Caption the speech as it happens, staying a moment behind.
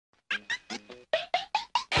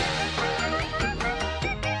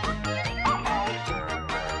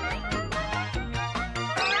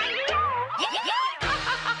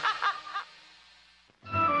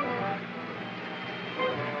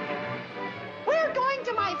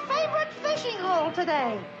fishing hole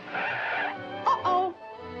today. Uh-oh.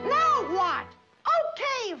 Now what?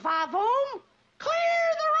 Okay, Vavoom. Clear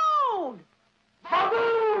the road.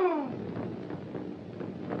 Vavoom!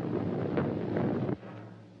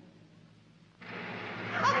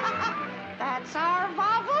 That's our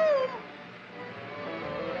Vavoom.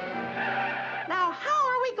 Now, how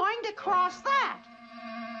are we going to cross that?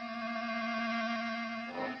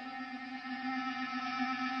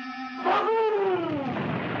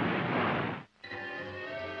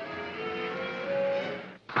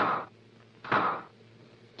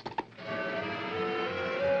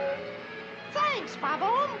 Thanks,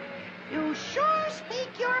 Vavoom. You sure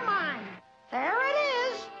speak your mind. There it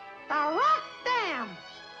is, the Rock Dam,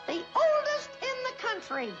 the oldest in the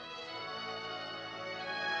country.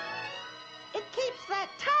 It keeps that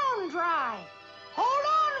town dry. Hold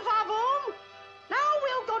on, Vavoom. Now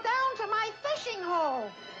we'll go down to my fishing hole.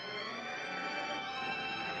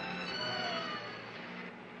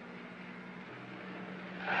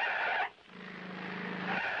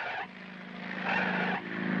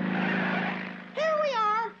 Here we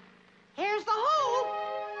are. Here's the hole.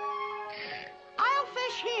 I'll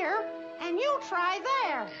fish here, and you try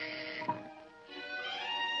there.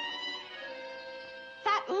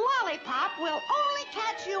 That lollipop will only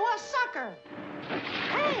catch you a sucker.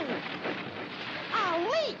 Hey, a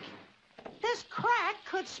leak. This crack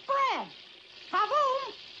could spread.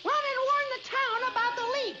 Vavoom, run and warn the town about the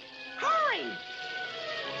leak. Hurry!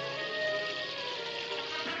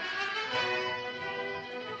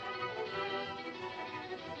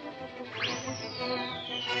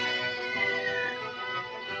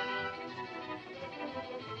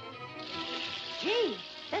 Gee,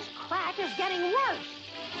 this crack is getting worse.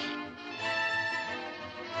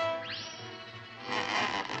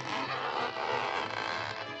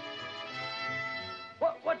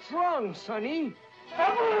 What's wrong, Sonny?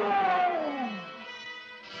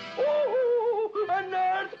 Oh, an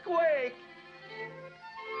earthquake!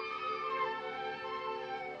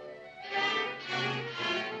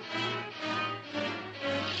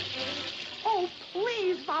 Oh,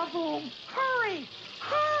 please, Vavoom, hurry!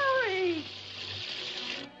 Hurry!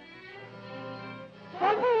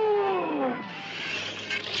 Vavoom!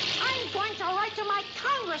 I'm going to write to my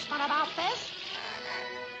congressman about this.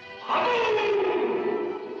 Vavoom!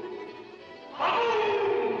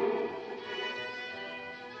 Vavoom!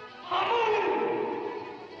 Vavoom!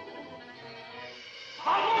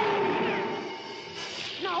 Vavoom!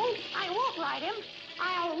 No, I won't write him.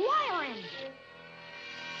 I'll wire him.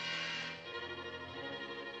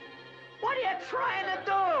 What are you trying to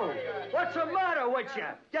do? What's the matter with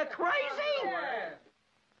you? You crazy?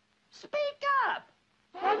 Speak up!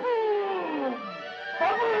 Vavoom!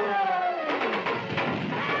 Vavoom!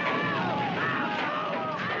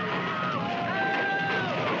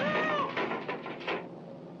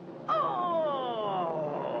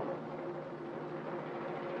 Oh!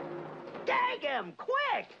 Gag him,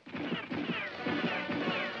 quick!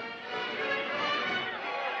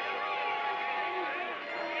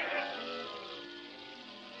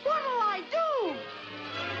 What'll I do?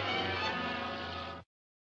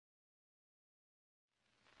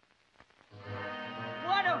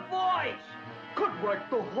 What a voice! Could work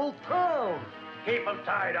the whole town. Keep him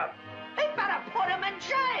tied up. They better put him in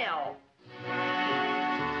jail.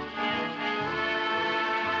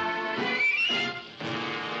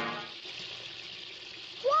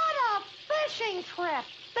 What a fishing trip!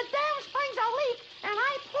 The dam springs a leak, and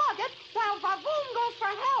I plug it while Vavoom goes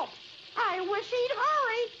for help. I wish he'd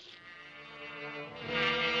hurry.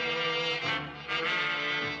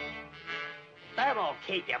 That'll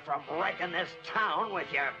keep you from wrecking this town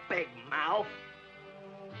with your big mouth.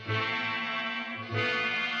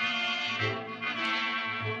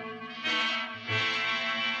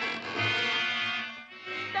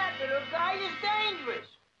 That little guy is dangerous.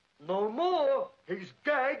 No more. He's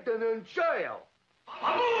gagged and in jail.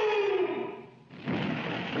 Vavoom!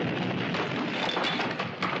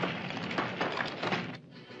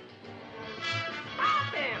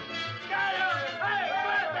 Stop him! Get him! Hey,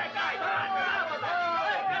 grab that guy!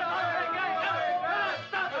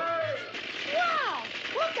 Stop him! Wow!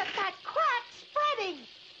 Look at that crack spreading.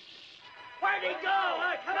 Where'd he go?